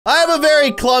I have a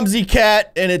very clumsy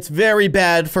cat, and it's very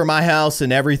bad for my house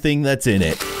and everything that's in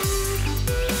it.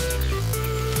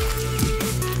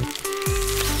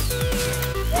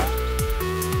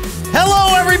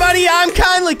 Hello, everybody. I'm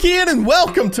Keyin, and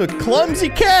welcome to Clumsy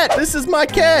Cat. This is my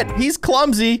cat. He's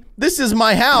clumsy. This is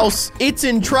my house. It's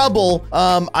in trouble.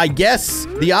 I guess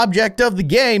the object of the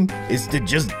game is to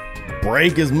just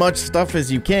break as much stuff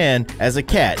as you can as a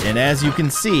cat. And as you can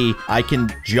see, I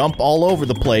can jump all over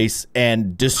the place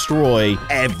and destroy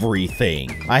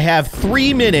everything. I have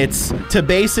 3 minutes to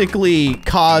basically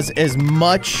cause as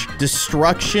much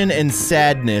destruction and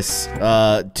sadness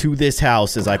to this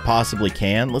house as I possibly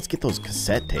can. Let's get those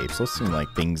cassette tapes. Those seem like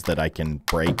things that I can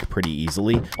break pretty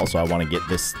easily. Also, I want to get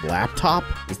this laptop.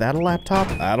 Is that a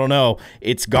laptop? I don't know.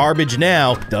 It's garbage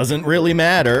now. Doesn't really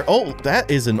matter. Oh,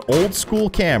 that is an old school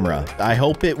camera. I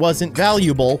hope it wasn't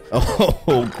valuable.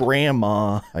 Oh,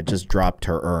 grandma. I just dropped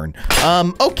her urn.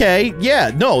 Okay.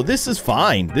 Yeah, no, this is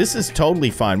fine. This is totally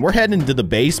fine. We're heading to the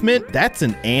basement. That's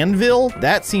an anvil.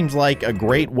 That seems like a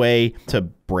great way to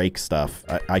break stuff.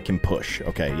 I can push.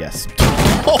 Okay, yes.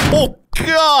 Oh,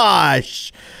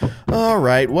 gosh. All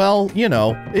right, well, you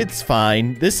know, it's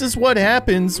fine. This is what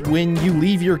happens when you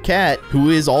leave your cat, who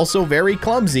is also very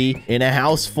clumsy, in a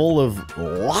house full of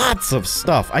lots of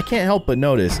stuff. I can't help but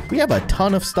notice we have a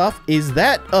ton of stuff. Is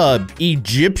that a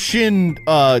Egyptian,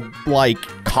 like,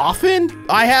 coffin?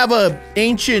 I have a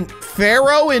ancient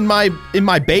pharaoh in my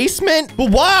basement? But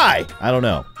why? I don't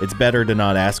know. It's better to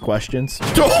not ask questions.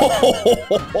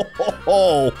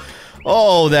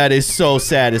 Oh, that is so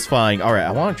satisfying. All right,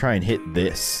 I want to try and hit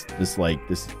this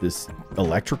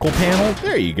electrical panel.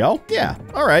 There you go. Yeah.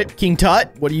 All right. King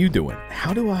Tut, what are you doing?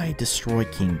 How do I destroy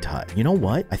King Tut? You know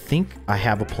what? I think I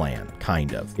have a plan,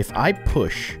 kind of. If I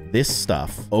push this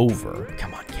stuff over,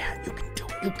 come on, cat, you can do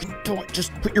it. You can do it.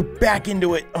 Just put your back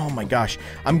into it. Oh my gosh.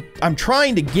 I'm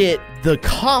trying to get the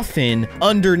coffin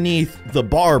underneath the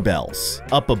barbells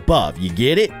up above. You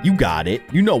get it? You got it.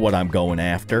 You know what I'm going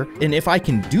after. And if I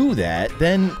can do that,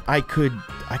 then I could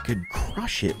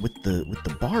crush it with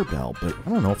the barbell, but I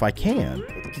don't know if I can.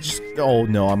 Just, oh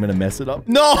no, I'm gonna mess it up.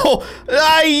 No,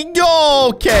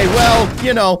 okay, well,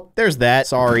 you know, there's that.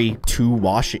 Sorry, 2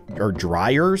 washing or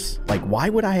dryers. Like, why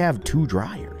would I have 2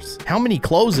 dryers? How many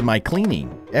clothes am I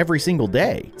cleaning every single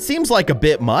day? Seems like a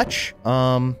bit much.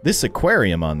 This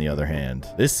aquarium, on the other hand,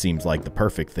 this seems like the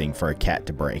perfect thing for a cat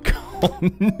to break. Oh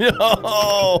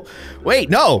no! Wait,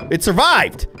 no, it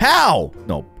survived. How?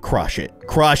 No, crush it.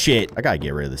 Crush it. I gotta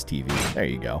get rid of this TV. There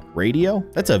you go. Radio?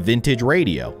 That's a vintage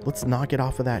radio. Let's knock it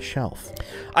off of that shelf.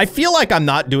 I feel like I'm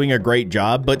not doing a great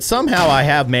job, but somehow I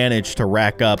have managed to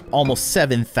rack up almost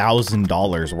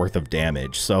 $7,000 worth of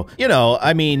damage. So, you know,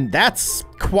 I mean, that's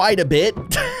quite a bit.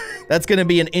 That's gonna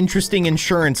be an interesting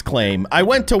insurance claim. I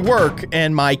went to work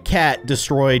and my cat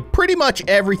destroyed pretty much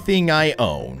everything I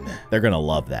own. They're gonna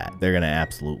love that. They're gonna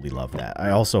absolutely love that.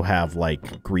 I also have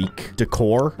like Greek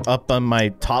decor up on my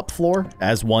top floor,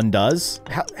 as one does.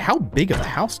 How big of a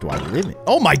house do I live in?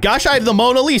 Oh my gosh, I have the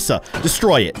Mona Lisa.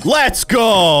 Destroy it. Let's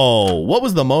go. What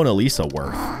was the Mona Lisa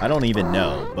worth? I don't even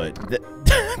know, but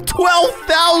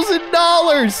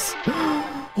 $12,000.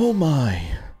 Oh my.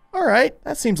 All right,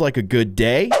 that seems like a good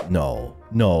day. No,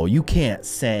 you can't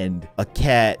send a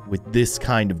cat with this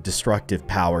kind of destructive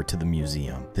power to the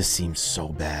museum. This seems so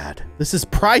bad. This is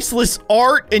priceless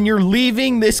art, and you're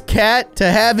leaving this cat to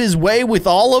have his way with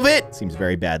all of it? Seems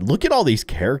very bad. Look at all these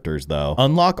characters, though.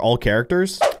 Unlock all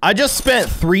characters. I just spent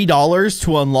 $3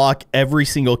 to unlock every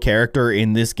single character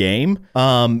in this game.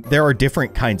 There are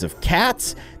different kinds of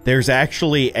cats. There's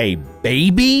actually a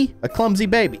baby, a clumsy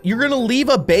baby. You're gonna leave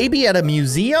a baby at a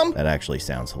museum? That actually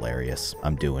sounds hilarious.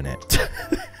 I'm doing it.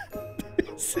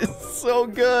 This is so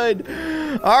good.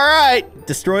 All right,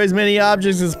 destroy as many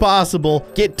objects as possible.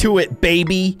 Get to it,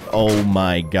 baby. Oh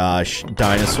my gosh,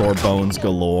 dinosaur bones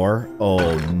galore.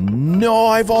 Oh no,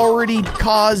 I've already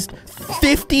caused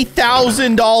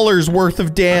 $50,000 worth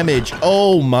of damage.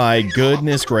 Oh my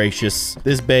goodness gracious.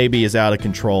 This baby is out of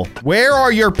control. Where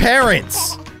are your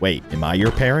parents? Wait, am I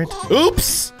your parent?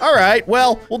 Oops. All right,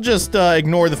 well, we'll just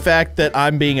ignore the fact that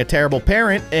I'm being a terrible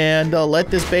parent and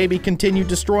let this baby continue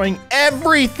destroying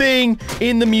everything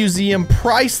in the museum.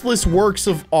 Priceless works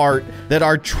of art that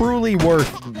are truly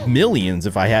worth millions,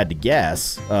 if I had to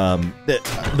guess.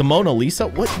 The Mona Lisa?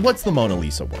 What's the Mona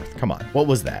Lisa worth? Come on, what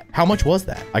was that? How much was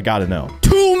that? I gotta know.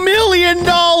 $2 million!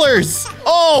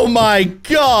 Oh my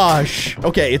gosh!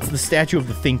 Okay, it's the statue of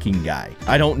the thinking guy.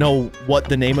 I don't know what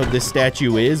the name of this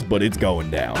statue is, but it's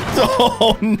going down.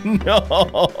 Oh no,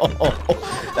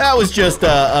 that was just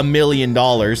 $1 million.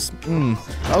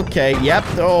 Okay, yep.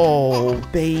 Oh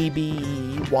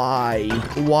baby, Why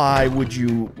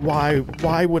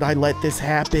would I let this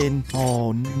happen?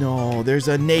 Oh no, there's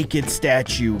a naked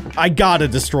statue. I gotta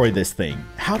destroy this thing.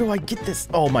 How do I get this?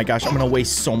 Oh my gosh, I'm gonna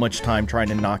waste so much time trying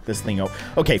to knock this thing out.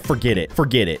 Okay, forget it.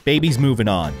 Baby's moving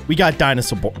on. We got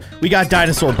dinosaur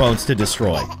bones to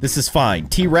destroy. This is fine.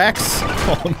 T-Rex?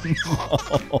 Oh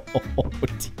no,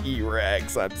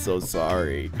 T-Rex, I'm so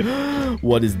sorry.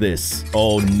 What is this?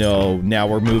 Oh no, now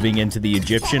we're moving into the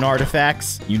Egyptian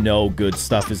artifacts. You know good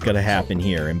stuff is gonna happen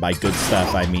here, and by good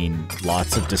stuff, I mean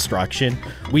lots of destruction.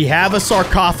 We have a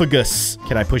sarcophagus.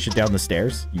 Can I push it down the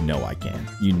stairs? You know I can.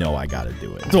 You know I gotta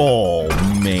do it. Oh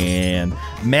man.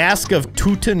 Mask of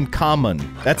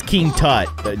Tutankhamun. That's King Tut.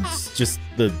 That's just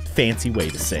the fancy way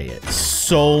to say it.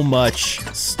 So much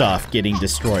stuff getting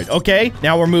destroyed. Okay,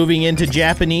 now we're moving into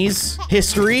Japanese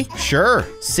history. Sure.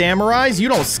 Samurais, you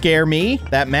don't scare me.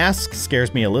 That mask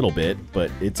scares me a little bit,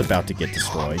 but it's about to get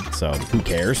destroyed, so who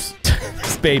cares?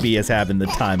 This baby is having the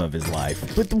time of his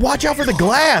life. But watch out for the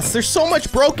glass. There's so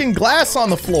much broken glass on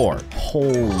the floor.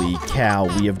 Holy cow,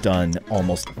 we have done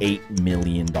almost $8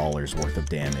 million worth of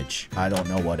damage. I don't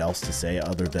know what else to say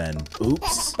other than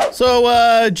oops.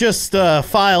 So, just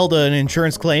filed an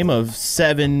insurance claim of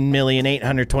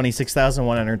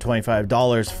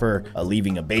 $7,826,125 for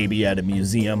leaving a baby at a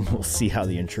museum. We'll see how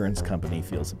the insurance company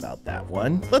feels about that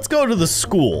one. Let's go to the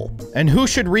school. And who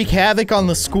should wreak havoc on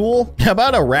the school? How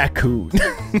about a raccoon?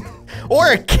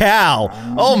 Or a cow.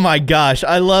 Oh my gosh,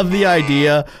 I love the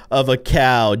idea of a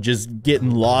cow just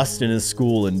getting lost in a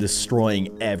school and destroying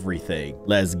everything.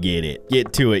 Let's get it.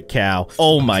 Get to it, cow.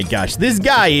 Oh my gosh, this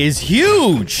guy is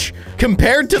huge.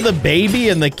 Compared to the baby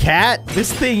and the cat,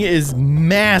 this thing is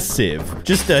massive.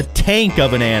 Just a tank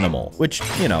of an animal, which,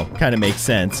 you know, kind of makes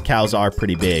sense. Cows are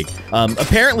pretty big.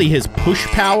 Apparently his push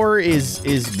power is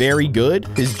very good.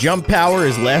 His jump power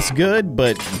is less good,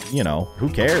 but, you know, who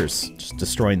cares? Just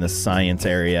destroying the science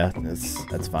area.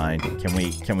 That's fine.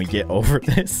 Can we get over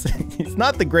this? He's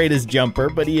not the greatest jumper,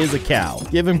 but he is a cow.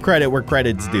 Give him credit where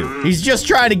credit's due. He's just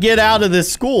trying to get out of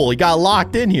this school. He got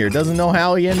locked in here. Doesn't know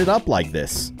how he ended up like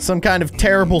this. Some kind of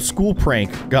terrible school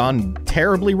prank gone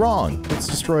terribly wrong. Let's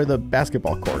destroy the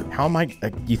basketball court. How am I?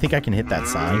 You think I can hit that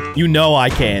sign? You know I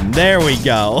can. There we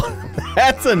go.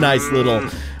 That's a nice little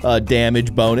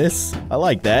damage bonus. I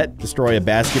like that. Destroy a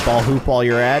basketball hoop while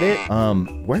you're at it.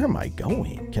 Where am I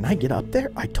going? Can I get up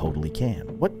there? I totally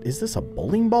can. What is this, a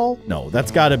bowling ball? No,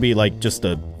 that's gotta be like just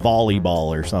a volleyball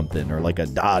or something, or like a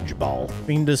dodgeball.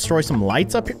 We can destroy some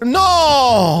lights up here. No!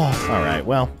 All right,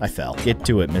 well, I fell. Get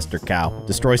to it, Mr. Cow.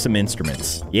 Destroy some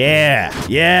instruments. Yeah,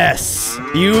 yes.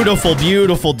 Beautiful,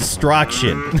 beautiful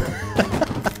destruction.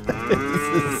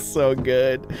 This is so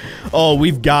good. Oh,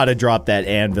 we've got to drop that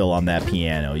anvil on that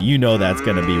piano. You know that's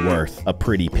gonna be worth a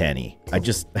pretty penny. I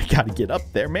gotta get up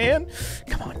there, man.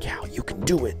 Come on, cow, you can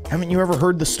do it. Haven't you ever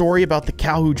heard the story about the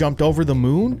cow who jumped over the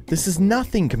moon? This is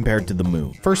nothing compared to the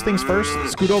moon. First things first,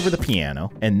 scoot over the piano,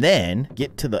 and then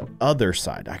get to the other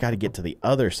side. I gotta get to the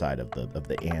other side of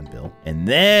the anvil, and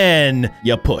then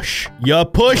you push. You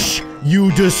push,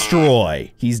 you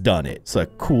destroy. He's done it. It's a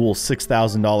cool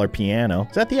 $6,000 piano.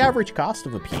 Is that the average cost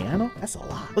of a piano? That's a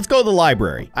lot. Let's go to the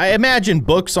library. I imagine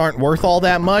books aren't worth all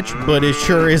that much, but it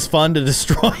sure is fun to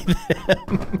destroy them.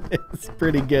 It's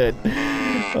pretty good.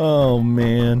 Oh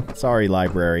man, sorry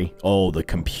library. Oh, the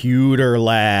computer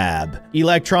lab.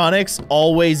 Electronics,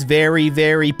 always very,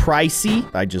 very pricey.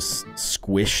 I just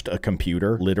squished a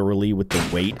computer literally with the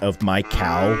weight of my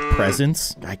cow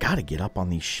presence. I gotta get up on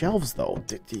these shelves though.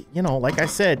 You know, like I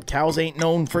said, cows ain't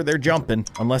known for their jumping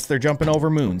unless they're jumping over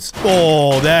moons.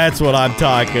 Oh, that's what I'm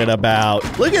talking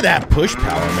about. Look at that push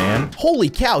power, man. Holy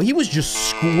cow, he was just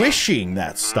squishing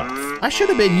that stuff. I should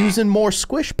have been using more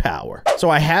squish power. So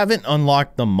I haven't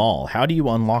unlocked the mall. How do you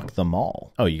unlock the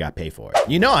mall? Oh, you gotta pay for it.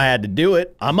 You know I had to do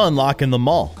it. I'm unlocking the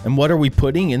mall. And what are we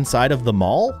putting inside of the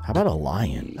mall? How about a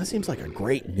lion? That seems like a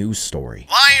great news story.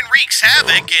 Lion wreaks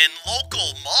havoc in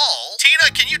local mall. Tina,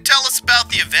 can you tell us about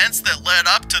the events that led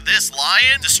up to this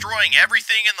lion destroying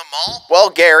everything in the mall? Well,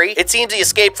 Gary, it seems he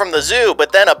escaped from the zoo,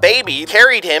 but then a baby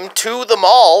carried him to the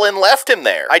mall and left him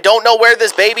there. I don't know where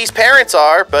this baby's parents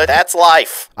are, but that's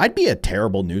life. I'd be a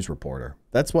terrible news reporter.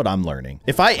 That's what I'm learning.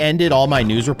 If I ended all my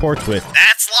news reports with,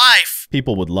 That's life.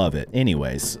 People would love it.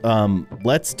 Anyways,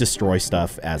 let's destroy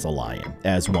stuff as a lion,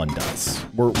 as one does.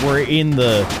 We're in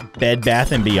the Bed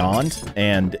Bath & Beyond,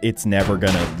 and it's never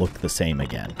gonna look the same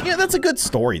again. Yeah, that's a good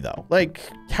story, though. Like,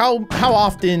 how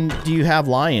often do you have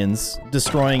lions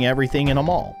destroying everything in a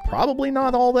mall? Probably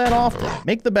not all that often.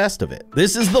 Make the best of it.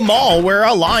 This is the mall where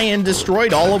a lion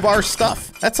destroyed all of our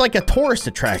stuff. That's like a tourist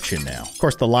attraction now. Of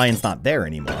course, the lion's not there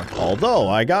anymore. Although,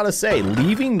 I gotta say,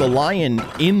 leaving the lion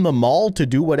in the mall to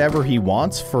do whatever he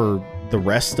wants for the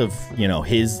rest of, you know,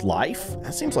 his life,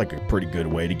 that seems like a pretty good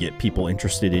way to get people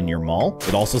interested in your mall.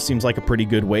 It also seems like a pretty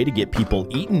good way to get people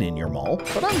eaten in your mall.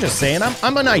 But I'm just saying,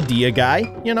 I'm an idea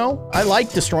guy, you know? I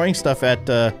like destroying stuff at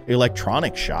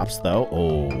electronic shops, though.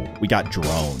 Oh, we got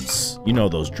drones. You know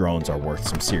those drones are worth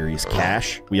some serious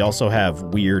cash. We also have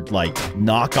weird, like,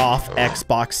 knockoff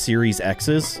Xbox Series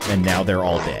X's, and now they're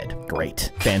all dead.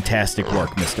 Great. Fantastic work,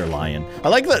 Mr. Lion. I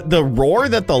like the roar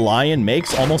that the lion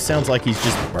makes almost sounds like he's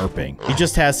just burping. He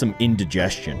just has some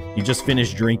indigestion. He just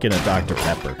finished drinking a Dr.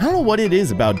 Pepper. I don't know what it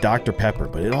is about Dr. Pepper,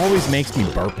 but it always makes me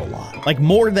burp a lot. Like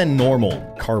more than normal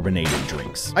carbonated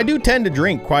drinks. I do tend to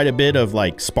drink quite a bit of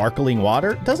like sparkling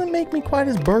water. It doesn't make me quite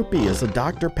as burpy as a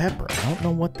Dr. Pepper. I don't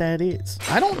know what that is.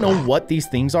 I don't know what these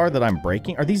things are that I'm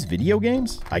breaking. Are these video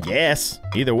games? I guess.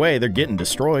 Either way, they're getting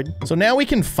destroyed. So now we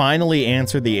can finally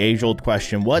answer the age-old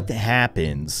question, what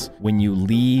happens when you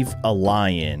leave a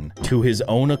lion to his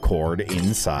own accord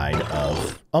inside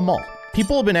of a mall?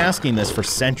 People have been asking this for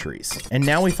centuries, and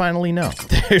now we finally know.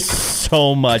 There's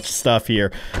so much stuff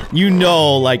here. You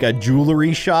know, like a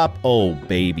jewelry shop. Oh,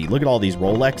 baby. Look at all these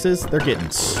Rolexes. They're getting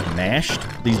smashed.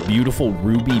 These beautiful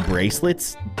ruby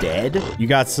bracelets, dead. You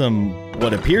got some,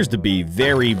 what appears to be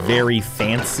very, very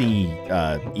fancy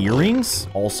earrings,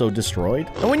 also destroyed.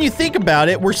 And when you think about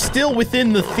it, we're still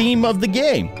within the theme of the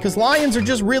game, because lions are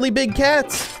just really big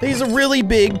cats. He's a really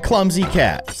big, clumsy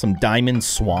cat. Some diamond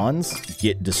swans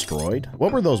get destroyed.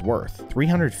 What were those worth?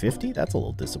 350? That's a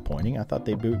little disappointing. I thought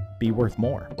they'd be worth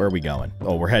more. Where are we going?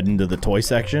 Oh, we're heading to the toy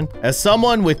section. As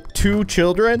someone with 2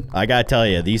 children, I gotta tell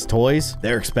you, these toys,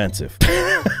 they're expensive.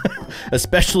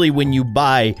 Especially when you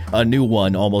buy a new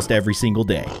one almost every single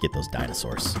day. Get those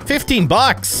dinosaurs. 15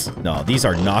 bucks! No, these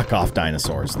are knockoff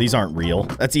dinosaurs. These aren't real.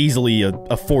 That's easily a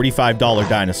 $45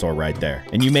 dinosaur right there.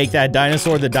 And you make that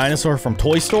dinosaur the dinosaur from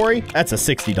Toy Story? That's a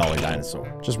 $60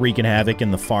 dinosaur. Just wreaking havoc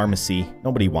in the pharmacy.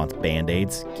 Nobody wants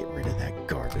Band-Aids. Get rid of that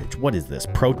garbage. What is this?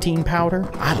 Protein powder?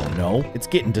 I don't know. It's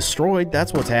getting destroyed.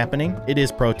 That's what's happening. It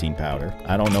is protein powder.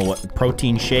 I don't know what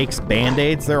protein shakes,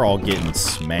 Band-Aids, they're all getting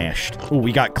smashed. Ooh,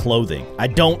 we got clothing. I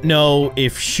don't know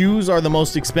if shoes are the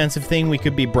most expensive thing we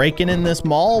could be breaking in this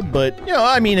mall, but, you know,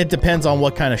 I mean, it depends on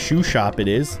what kind of shoe shop it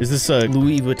is. Is this a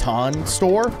Louis Vuitton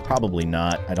store? Probably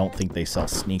not. I don't think they sell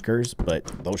sneakers, but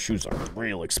those shoes are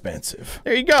real expensive.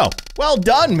 There you go. Well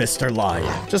done, Mr.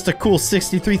 Lion. Just a cool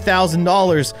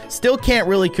 $63,000. Still can't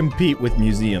really compete with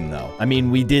museum, though. I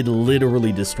mean, we did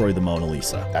literally destroy the Mona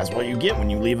Lisa. That's what you get when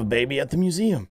you leave a baby at the museum.